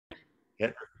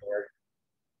Hit record.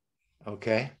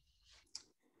 Okay.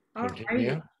 All Continue.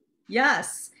 righty.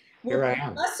 Yes. Here Well, I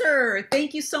am. Professor,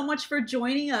 thank you so much for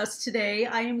joining us today.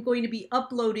 I am going to be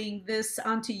uploading this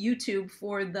onto YouTube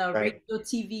for the Right. Radio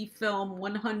TV Film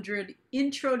 100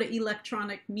 Intro to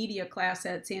Electronic Media class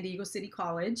at San Diego City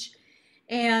College.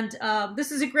 And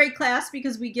this is a great class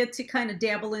because we get to kind of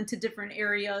dabble into different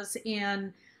areas.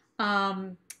 And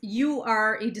you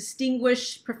are a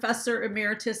distinguished professor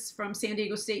emeritus from San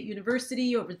Diego State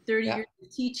University, over 30 Yeah. years of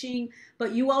teaching,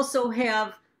 but you also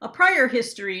have a prior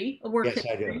history, a work Yes,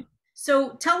 I do. history.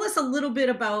 So tell us a little bit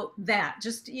about that.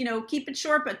 Just, keep it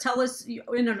short, but tell us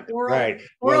in an Right.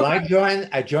 oral. Well, I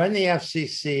joined the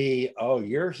FCC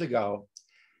years ago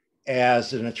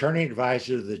as an attorney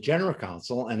advisor to the general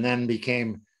counsel, and then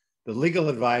became the legal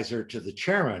advisor to the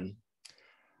chairman,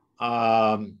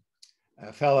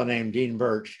 a fellow named Dean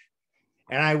Birch.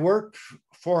 And I worked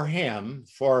for him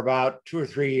for about 2 or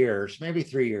 3 years, maybe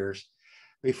 3 years,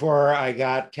 before I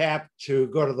got tapped to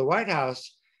go to the White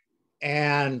House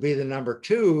and be the number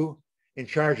 2 in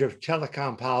charge of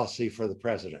telecom policy for the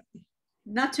president.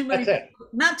 Not too many. That's it.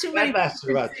 Not too That many people lasted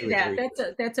can about say 2 or that. 3 years.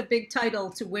 That's a big title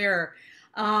to wear.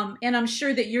 And I'm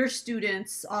sure that your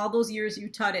students, all those years you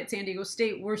taught at San Diego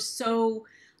State, were so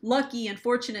lucky and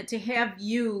fortunate to have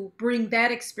you bring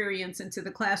that experience into the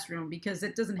classroom, because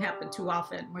it doesn't happen too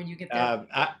often where you get that.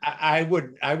 I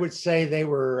would say they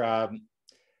were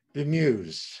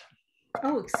bemused.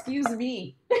 Oh, excuse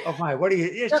me. Oh my! What are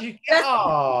you? That's,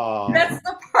 Oh, that's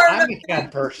the part I'm of a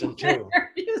cat person too.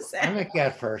 you said. I'm a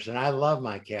cat person. I love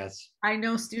my cats. I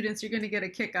know, students, you're going to get a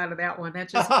kick out of that one. That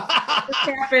just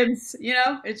happens,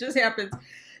 it just happens.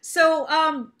 So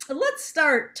let's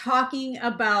start talking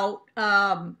about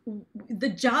the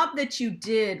job that you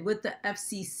did with the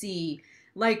FCC.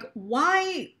 Like,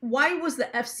 why was the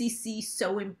FCC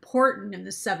so important in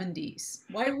the 70s?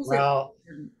 Why was Well,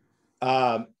 it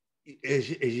important? as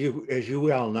you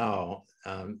well know,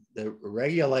 the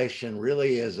regulation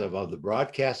really is of the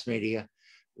broadcast media,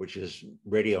 which is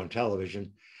radio and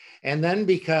television. And then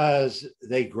because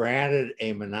they granted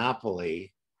a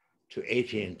monopoly to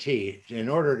AT&T, in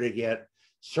order to get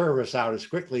service out as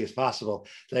quickly as possible,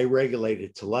 they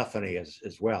regulated telephony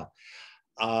as well.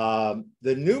 The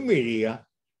new media,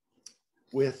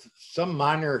 with some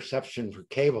minor exception for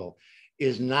cable,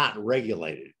 is not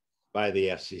regulated by the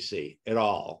FCC at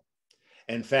all.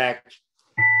 In fact,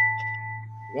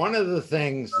 one of the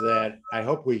things that I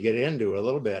hope we get into a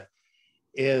little bit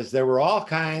is there were all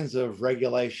kinds of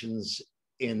regulations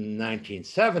in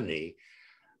 1970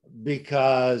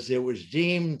 because it was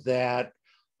deemed that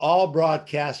all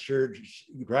broadcasters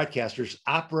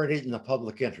operated in the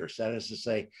public interest. That is to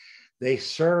say, they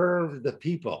served the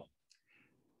people.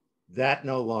 That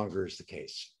no longer is the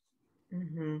case.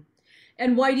 Mm-hmm.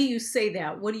 And why do you say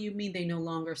that? What do you mean they no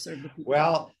longer serve the people?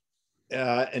 Well,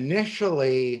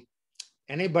 initially,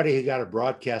 anybody who got a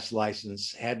broadcast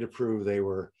license had to prove they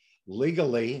were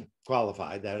legally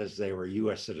qualified. That is, they were a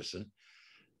U.S. citizen.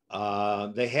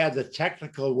 They had the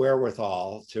technical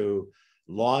wherewithal to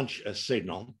launch a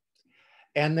signal,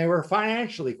 and they were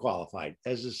financially qualified,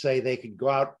 as to say they could go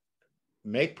out,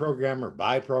 make program or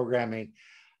buy programming.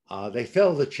 They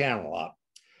filled the channel up.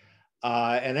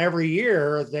 And every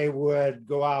year they would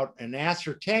go out and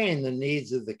ascertain the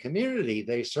needs of the community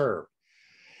they served.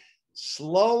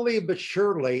 Slowly but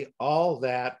surely, all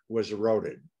that was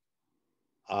eroded.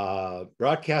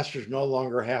 Broadcasters no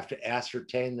longer have to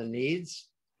ascertain the needs,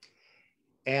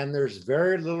 and there's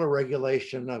very little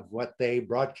regulation of what they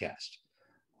broadcast.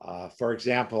 For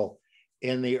example,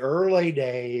 in the early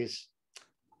days,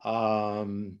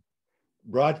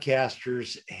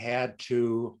 broadcasters had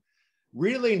to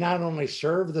really not only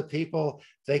serve the people,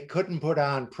 they couldn't put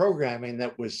on programming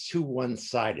that was too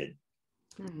one-sided.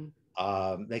 Mm-hmm.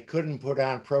 They couldn't put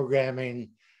on programming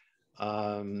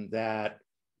that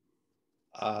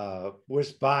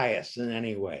was biased in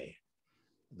any way.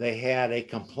 They had a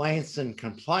complaints and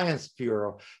compliance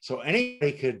bureau, so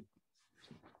anybody could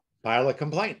file a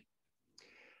complaint.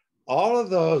 All of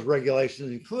those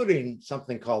regulations, including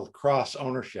something called cross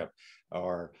ownership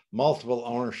or multiple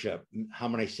ownership, how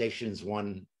many stations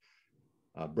one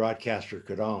broadcaster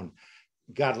could own,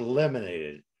 got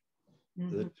eliminated.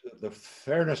 Mm-hmm. The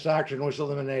fairness doctrine was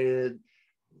eliminated.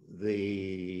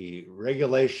 The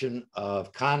regulation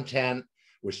of content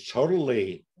was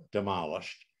totally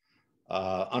demolished.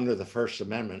 Under the First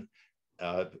Amendment,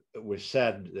 it was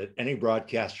said that any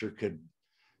broadcaster could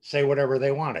say whatever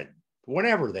they wanted,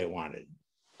 whenever they wanted.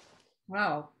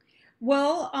 Wow.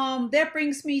 Well, that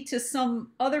brings me to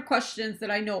some other questions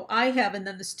that I know I have, and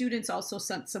then the students also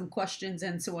sent some questions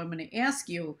in, so I'm going to ask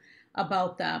you.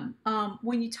 about them.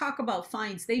 When you talk about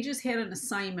fines, they just had an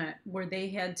assignment where they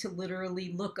had to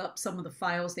literally look up some of the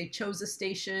files. They chose a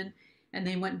station and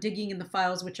they went digging in the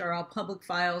files, which are all public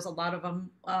files. A lot of them,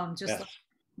 just Yes. like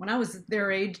when I was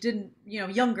their age, didn't,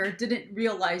 younger, didn't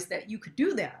realize that you could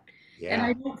do that. And I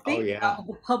Yeah. don't Oh, think yeah.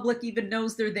 the public even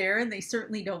knows they're there, and they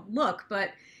certainly don't look.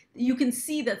 But you can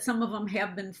see that some of them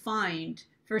have been fined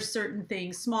for certain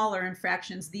things, smaller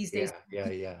infractions. These days, Yeah.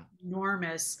 Yeah. Yeah.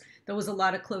 enormous. There was a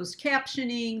lot of closed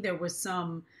captioning. There was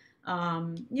some,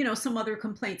 some other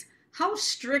complaints. How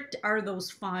strict are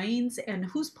those fines, and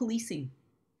who's policing?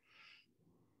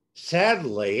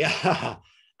 Sadly,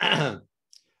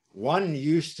 one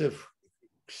used to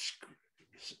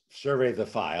survey the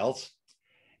files,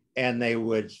 and they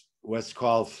would what's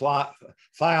called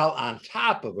file on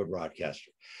top of a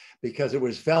broadcaster, because it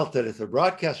was felt that if the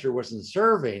broadcaster wasn't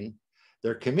serving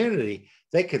their community,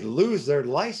 they could lose their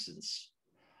license.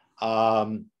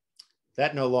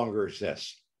 That no longer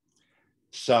exists.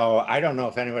 So I don't know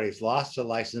if anybody's lost a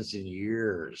license in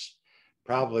years,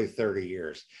 probably 30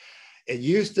 years. It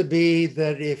used to be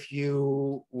that if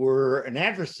you were an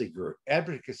advocacy group,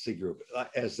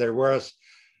 as there was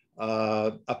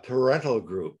a parental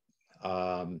group,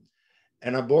 an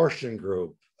abortion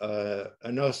group,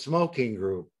 a no smoking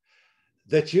group,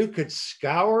 that you could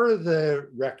scour the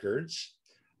records,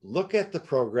 look at the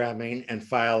programming, and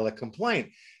file a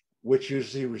complaint, which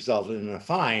usually resulted in a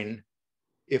fine,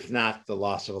 if not the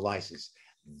loss of a license.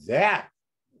 That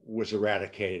was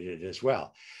eradicated as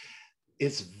well.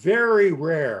 It's very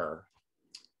rare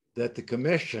that the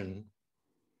commission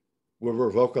will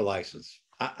revoke a license.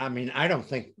 I mean, I don't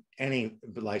think any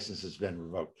license has been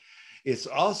revoked. It's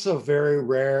also very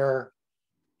rare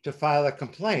to file a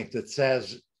complaint that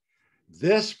says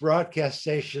this broadcast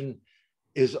station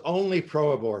is only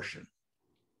pro-abortion.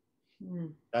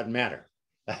 Doesn't matter.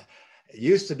 It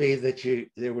used to be that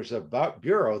there was a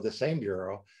bureau, the same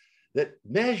bureau, that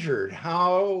measured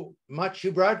how much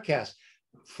you broadcast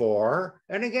for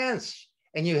and against,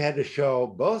 and you had to show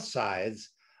both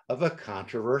sides of a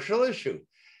controversial issue.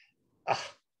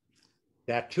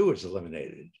 That too is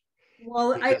eliminated.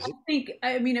 Well, I Because, think,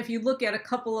 I mean, if you look at a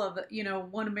couple of,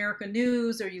 One America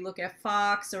News, or you look at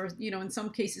Fox, or, in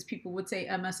some cases, people would say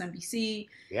MSNBC,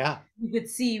 yeah. you could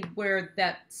see where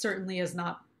that certainly is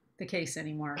not the case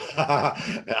anymore.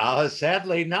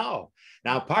 Sadly, no.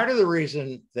 Now, part of the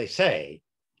reason they say,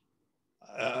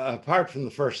 apart from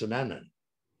the First Amendment,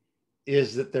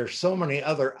 is that there's so many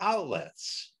other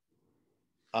outlets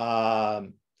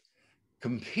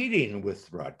competing with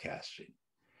broadcasting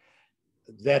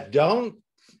that don't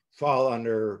fall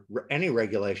under any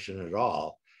regulation at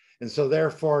all. And so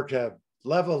therefore, to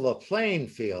level the playing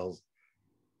field,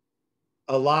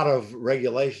 a lot of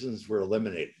regulations were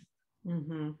eliminated.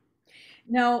 Mm-hmm.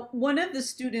 Now, one of the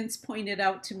students pointed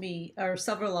out to me, or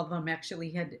several of them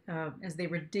actually had, as they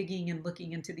were digging and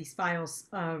looking into these files,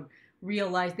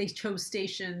 realized they chose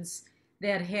stations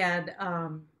that had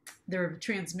their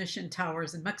transmission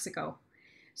towers in Mexico.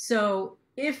 So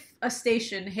if a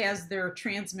station has their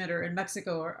transmitter in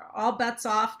Mexico, are all bets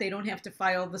off? They don't have to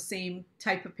file the same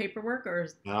type of paperwork, or?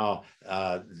 Now,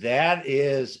 that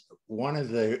is one of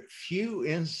the few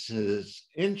instances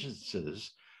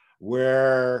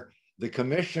where the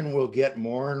commission will get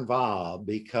more involved,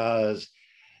 because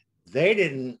they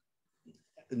didn't,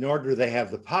 nor do they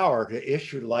have the power to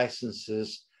issue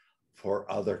licenses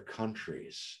for other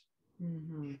countries.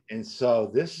 Mm-hmm. And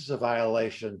so this is a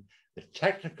violation, a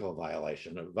technical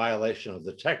violation, a violation of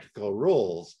the technical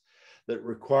rules that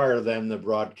require them to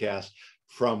broadcast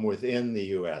from within the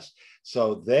US.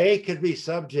 So they could be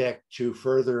subject to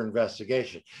further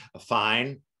investigation, a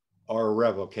fine or a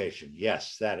revocation.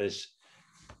 Yes, that is.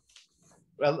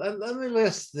 Well, let me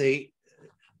list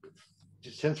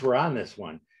since we're on this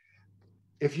one,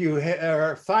 if you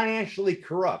are financially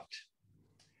corrupt,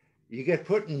 you get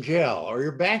put in jail, or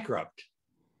you're bankrupt,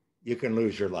 you can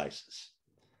lose your license.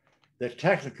 The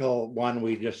technical one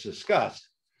we just discussed,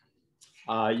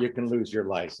 you can lose your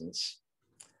license.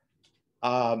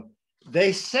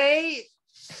 They say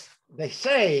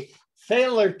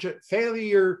failure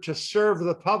to serve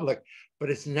the public, but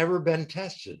it's never been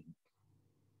tested.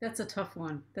 That's a tough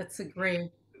one. That's a gray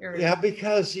area. Yeah,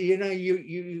 because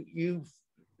you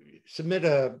submit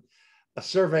a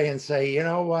survey and say, you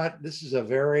know what, this is a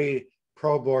very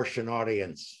pro-abortion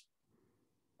audience.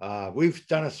 We've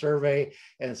done a survey,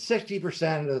 and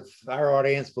 60% of our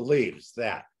audience believes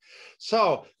that.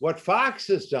 So what Fox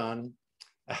has done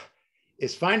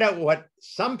is find out what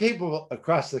some people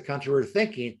across the country were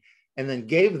thinking, and then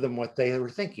gave them what they were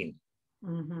thinking.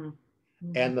 Mm-hmm.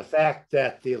 Mm-hmm. And the fact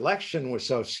that the election was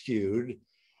so skewed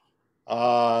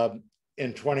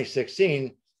in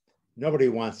 2016, nobody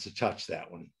wants to touch that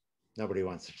one. Nobody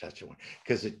wants to touch it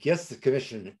because it gets the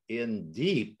commission in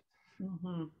deep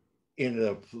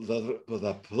into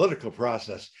the political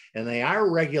process, and they are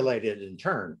regulated in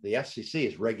turn. The FCC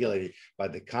is regulated by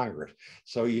the Congress.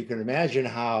 So you can imagine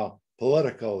how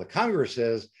political the Congress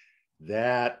is.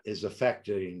 That is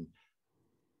affecting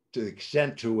to the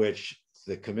extent to which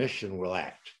the commission will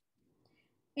act.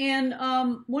 And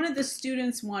one of the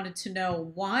students wanted to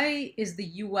know, why is the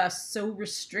U.S. so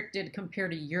restricted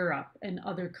compared to Europe and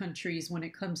other countries when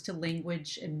it comes to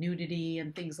language and nudity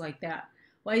and things like that?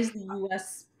 Why is the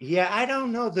U.S.? Yeah, I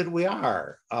don't know that we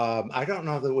are. I don't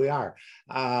know that we are.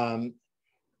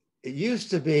 It used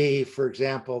to be, for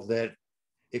example, that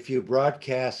if you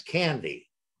broadcast candy,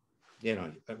 you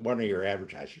know, one of your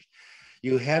advertisers,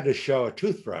 you had to show a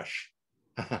toothbrush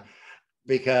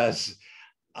because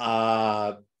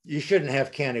you shouldn't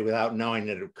have candy without knowing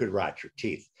that it could rot your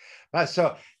teeth.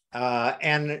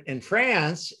 And in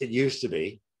France, it used to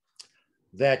be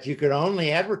that you could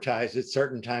only advertise at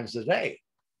certain times of day.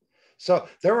 So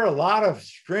there were a lot of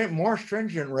more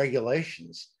stringent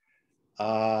regulations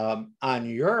on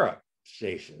Europe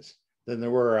stations than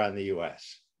there were on the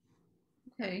US.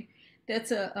 Okay,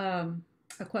 that's a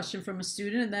question from a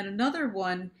student. And then another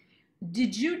one,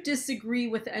 did you disagree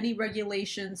with any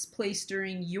regulations placed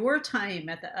during your time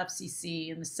at the FCC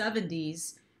in the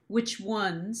 70s? Which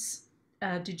ones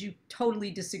did you totally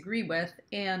disagree with?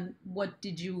 And what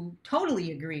did you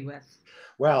totally agree with?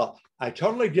 Well, I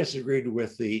totally disagreed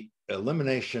with the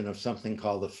elimination of something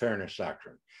called the fairness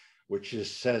doctrine, which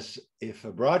says if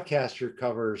a broadcaster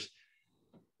covers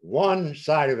one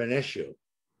side of an issue,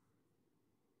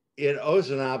 it owes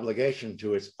an obligation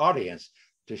to its audience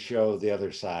to show the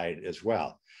other side as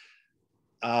well.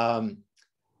 The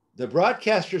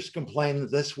broadcasters complained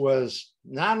that this was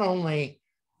not only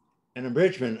an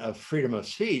abridgment of freedom of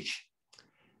speech,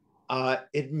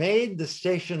 it made the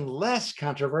station less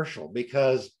controversial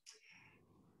because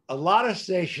a lot of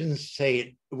stations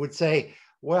would say,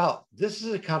 well, this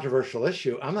is a controversial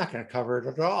issue. I'm not going to cover it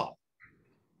at all.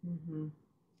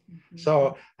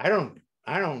 So I don't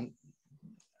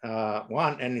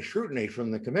want any scrutiny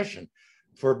from the commission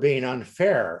for being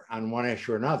unfair on one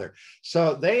issue or another.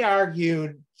 So they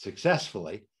argued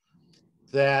successfully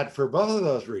that for both of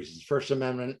those reasons, First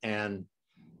Amendment and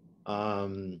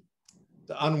the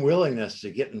unwillingness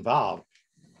to get involved,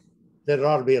 that it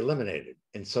ought to be eliminated.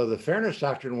 And so the fairness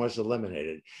doctrine was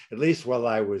eliminated, at least while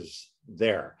I was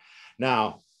there.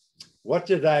 Now, what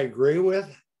did I agree with?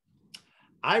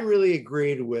 I really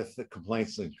agreed with the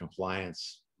Complaints and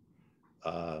Compliance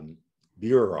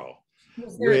Bureau.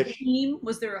 Was there a team?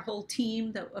 Was there a whole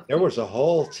team? There was a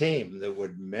whole team that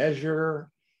would measure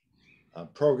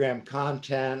program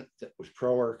content that was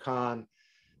pro or con.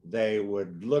 They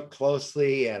would look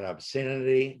closely at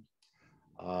obscenity,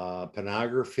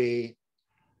 pornography.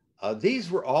 These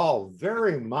were all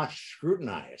very much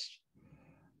scrutinized.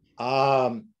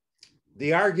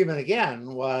 The argument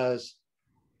again was,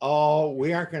 oh,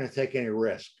 we aren't going to take any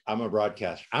risk. I'm a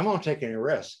broadcaster. I won't take any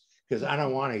risk because I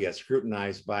don't want to get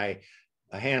scrutinized by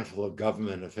a handful of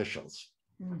government officials.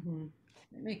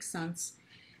 That makes sense.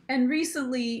 And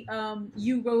recently,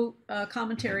 you wrote a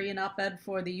commentary, an op-ed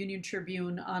for the Union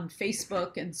Tribune on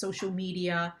Facebook and social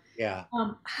media. Yeah.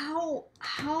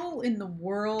 How in the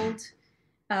world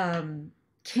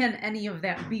can any of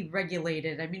that be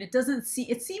regulated? I mean, it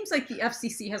seems like the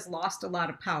FCC has lost a lot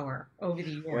of power over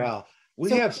the years. Well,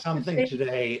 we have something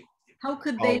today called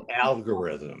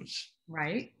algorithms.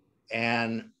 Right.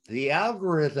 And the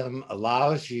algorithm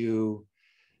allows you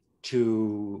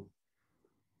to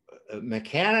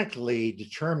mechanically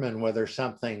determine whether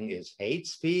something is hate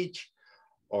speech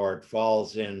or it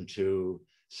falls into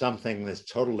something that's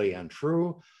totally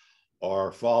untrue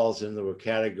or falls into a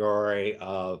category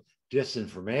of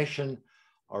disinformation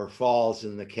or falls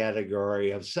in the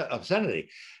category of obscenity.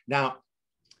 Now,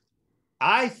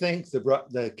 I think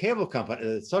the cable company,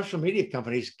 the social media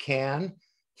companies can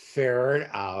ferret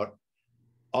out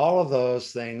all of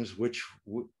those things which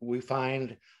we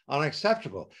find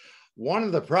unacceptable. One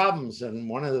of the problems and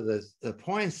one of the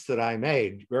points that I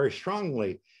made very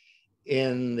strongly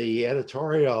in the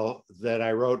editorial that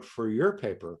I wrote for your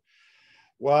paper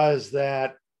was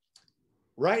that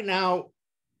right now,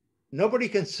 nobody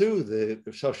can sue the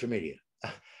social media.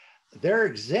 They're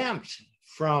exempt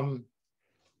from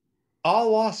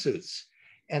all lawsuits.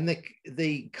 And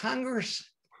the Congress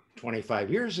 25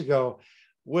 years ago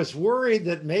was worried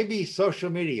that maybe social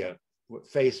media,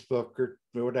 Facebook or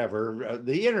whatever,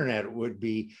 the internet would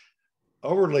be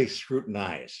overly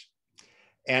scrutinized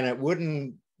and it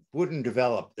wouldn't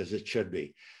develop as it should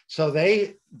be. So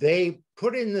they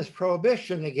put in this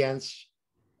prohibition against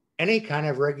any kind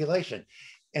of regulation.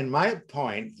 And my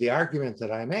point, the argument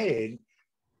that I made,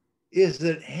 is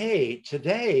that, hey,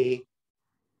 today,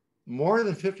 more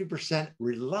than 50%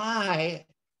 rely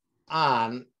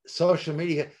on social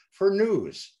media for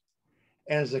news.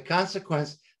 And as a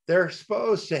consequence, they're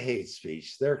exposed to hate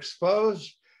speech. They're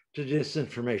exposed to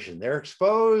disinformation. They're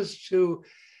exposed to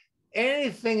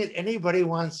anything that anybody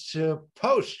wants to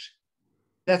post.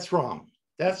 That's wrong.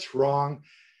 That's wrong.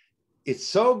 It's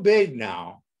so big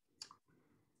now.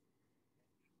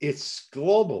 It's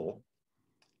global,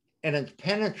 and it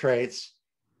penetrates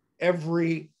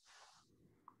every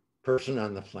person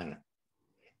on the planet.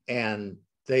 And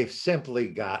they've simply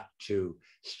got to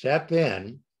step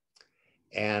in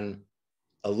and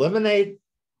eliminate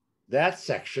that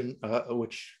section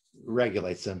which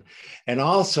regulates them, and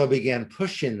also begin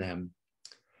pushing them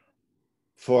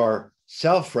for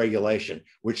self-regulation,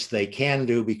 which they can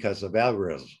do because of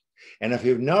algorithms. And if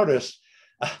you've noticed,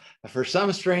 for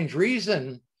some strange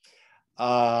reason,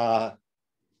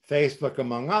 Facebook,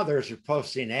 among others, are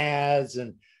posting ads,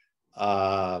 and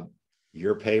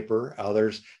your paper,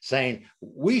 others, saying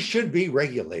we should be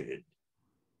regulated.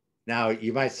 Now,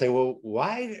 you might say, well,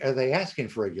 why are they asking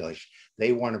for regulation?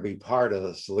 They want to be part of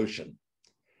the solution.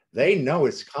 They know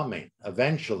it's coming.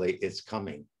 Eventually, it's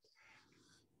coming.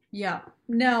 Yeah.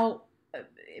 Now,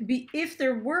 if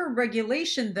there were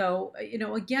regulation, though,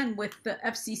 again, with the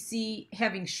FCC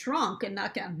having shrunk and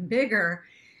not gotten bigger,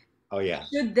 oh yeah,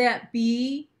 should that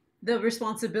be the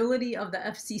responsibility of the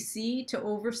FCC to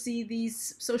oversee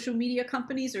these social media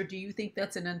companies, or do you think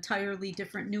that's an entirely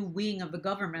different new wing of the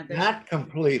government? Not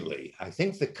completely. I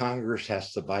think the Congress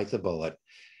has to bite the bullet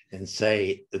and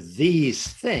say these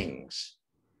things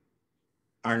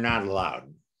are not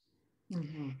allowed.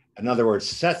 Mm-hmm. In other words,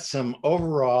 set some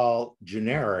overall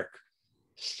generic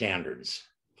standards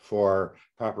for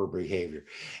proper behavior,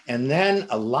 and then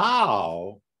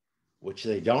allow, which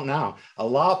they don't now,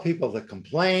 allow people to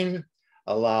complain,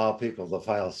 allow people to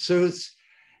file suits,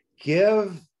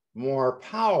 give more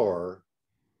power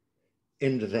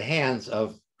into the hands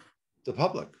of the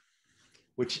public,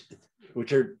 which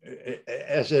are,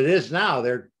 as it is now,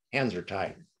 their hands are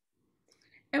tied.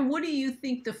 And what do you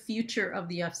think the future of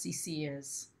the FCC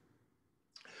is?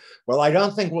 Well, I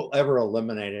don't think we'll ever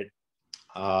eliminate it.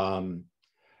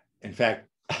 In fact,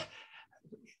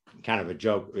 kind of a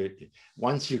joke,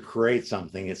 once you create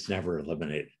something, it's never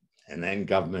eliminated. And then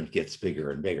government gets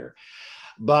bigger and bigger.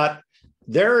 But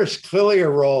there is clearly a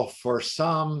role for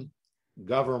some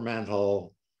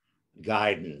governmental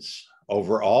guidance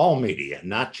over all media,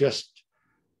 not just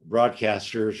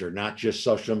broadcasters or not just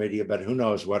social media, but who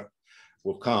knows what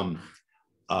will come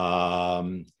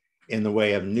in the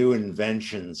way of new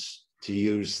inventions to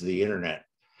use the internet,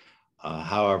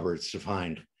 however it's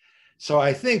defined. So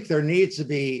I think there needs to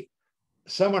be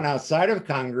someone outside of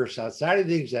Congress, outside of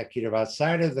the executive,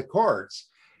 outside of the courts,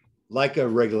 like a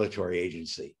regulatory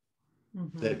agency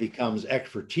that becomes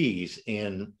expertise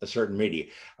in a certain media.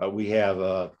 We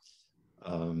have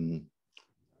an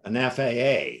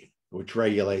FAA, which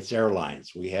regulates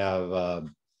airlines. We have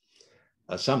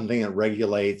something that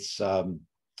regulates the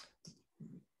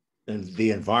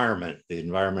environment, the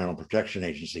Environmental Protection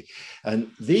Agency. And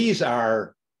these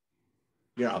are,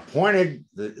 appointed,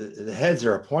 the heads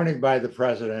are appointed by the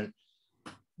president.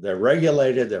 They're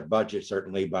regulated, their budget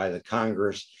certainly by the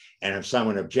Congress. And if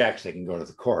someone objects, they can go to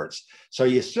the courts. So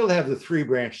you still have the three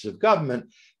branches of government.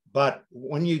 But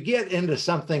when you get into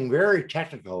something very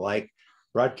technical like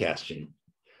broadcasting,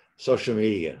 social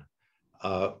media,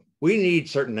 we need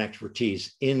certain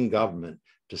expertise in government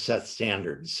to set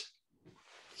standards.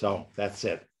 So that's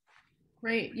it.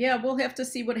 Great. Yeah, we'll have to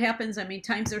see what happens. I mean,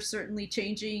 times are certainly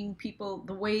changing. People,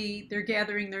 the way they're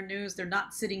gathering their news, they're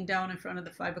not sitting down in front of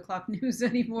the 5 o'clock news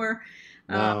anymore.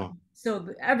 No. So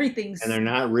everything's... And they're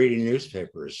not reading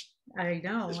newspapers. I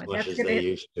know. As much as they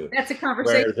used to. That's a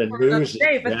conversation the for another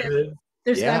day, but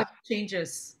there's got to be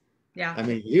changes. Yeah. I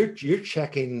mean, you're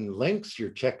checking links,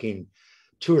 you're checking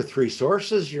 2 or 3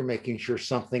 sources, you're making sure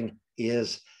something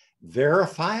is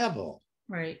verifiable.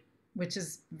 Right. Which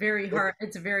is very hard.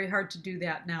 It's very hard to do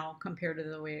that now compared to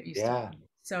the way it used to be.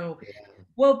 So,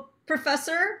 well,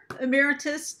 Professor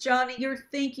Emeritus John Eger,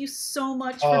 thank you so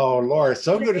much. Oh, Laura,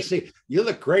 so good to see you. You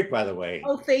look great, by the way.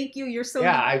 Oh, thank you. You're so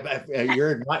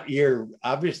you're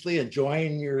obviously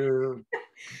enjoying your.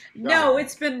 No,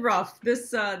 it's been rough.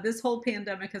 This whole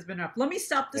pandemic has been rough. Let me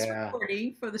stop this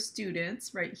recording for the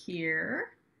students right here.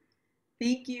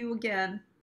 Thank you again.